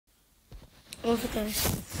Also,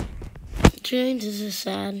 guys, today this is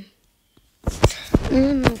sad.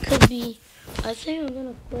 Could be. I think I'm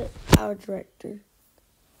gonna quit Power Director.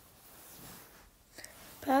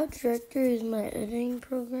 Power Director is my editing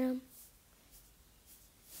program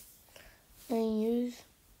I use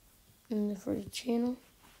for the channel.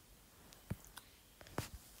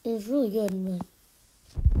 It's really good,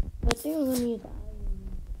 but I think I'm gonna use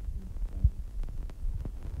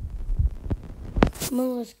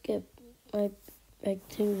let's get right back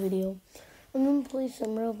to the video. I'm gonna play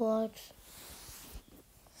some Roblox.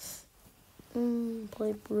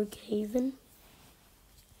 Play Brookhaven.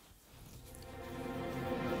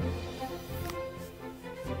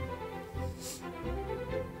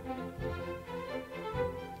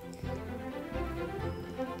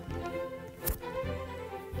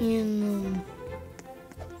 And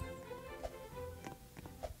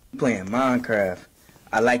playing Minecraft.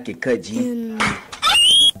 I like it, cut G. And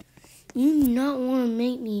you do not want to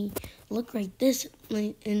make me look like this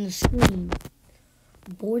in the screen.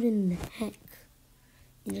 Bored in the heck.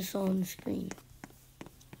 You just saw on the screen.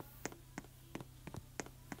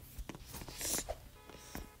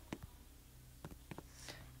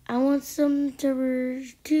 I want some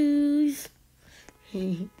Terrors 2s.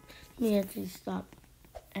 Let me actually stop.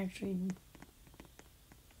 Actually,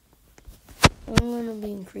 I'm gonna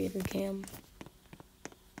be in Creator Cam.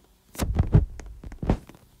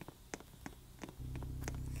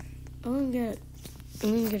 I'm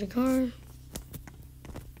gonna get a car.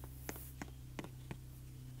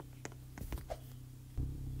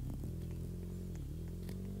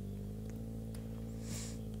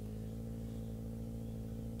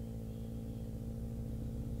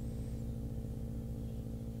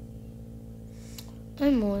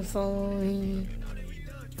 I'm only following.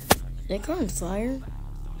 That car on fire.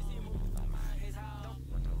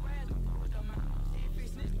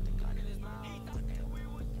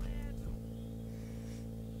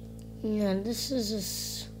 Yeah, this is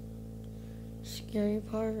a scary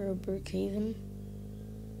part of Brookhaven.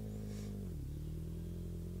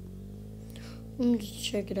 Let me just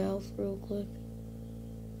check it out real quick.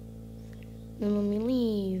 Then let me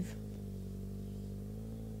leave.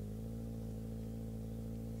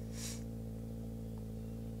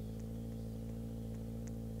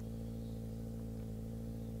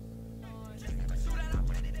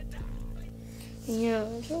 Yeah,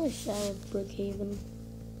 it's really sad with Brookhaven.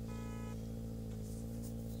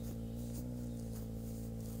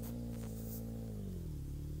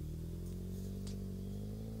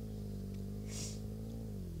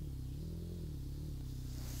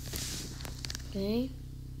 Okay,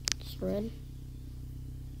 it's red.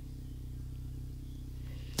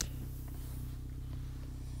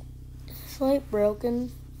 Is this light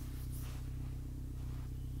broken?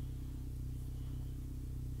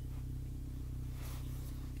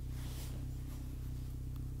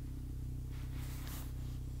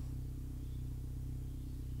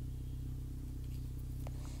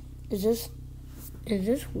 Is this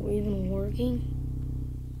even working?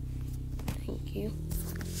 Thank you.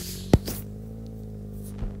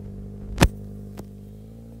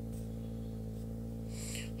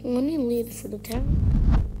 Let me leave for the town.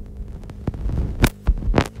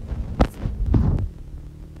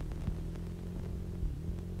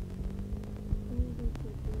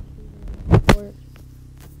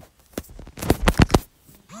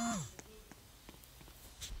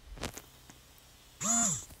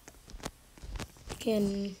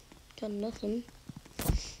 Got nothing.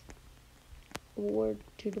 Award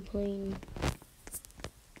to the plane.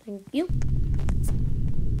 Thank you.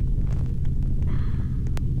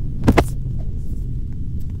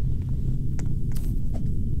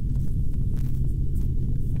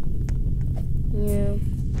 Yeah.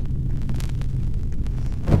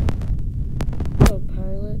 Oh,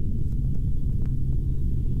 pilot.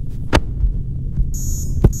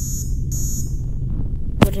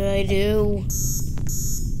 What did I do?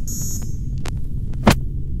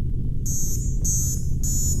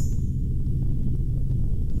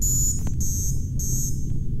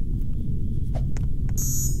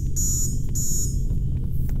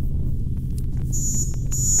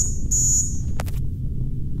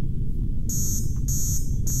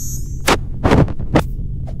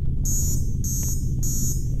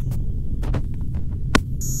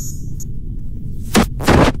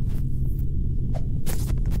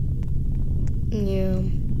 Yeah.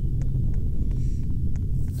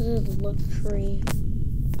 This is luxury.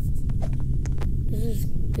 This is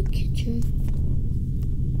the kitchen.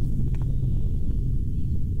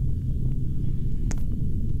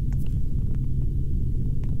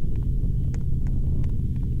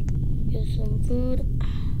 Get some food.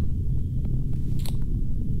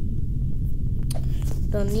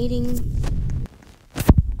 done eating.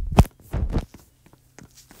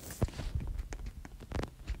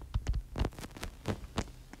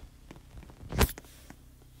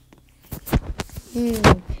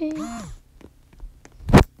 Okay.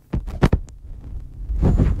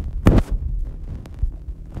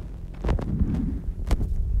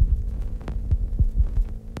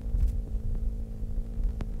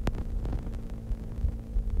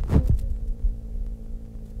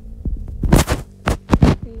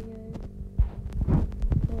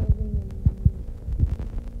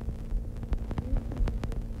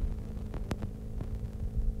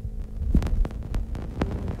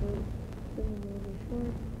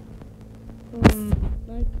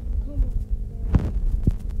 Like, come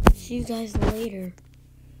on. See you guys later.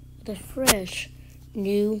 The fresh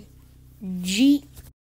new Jeep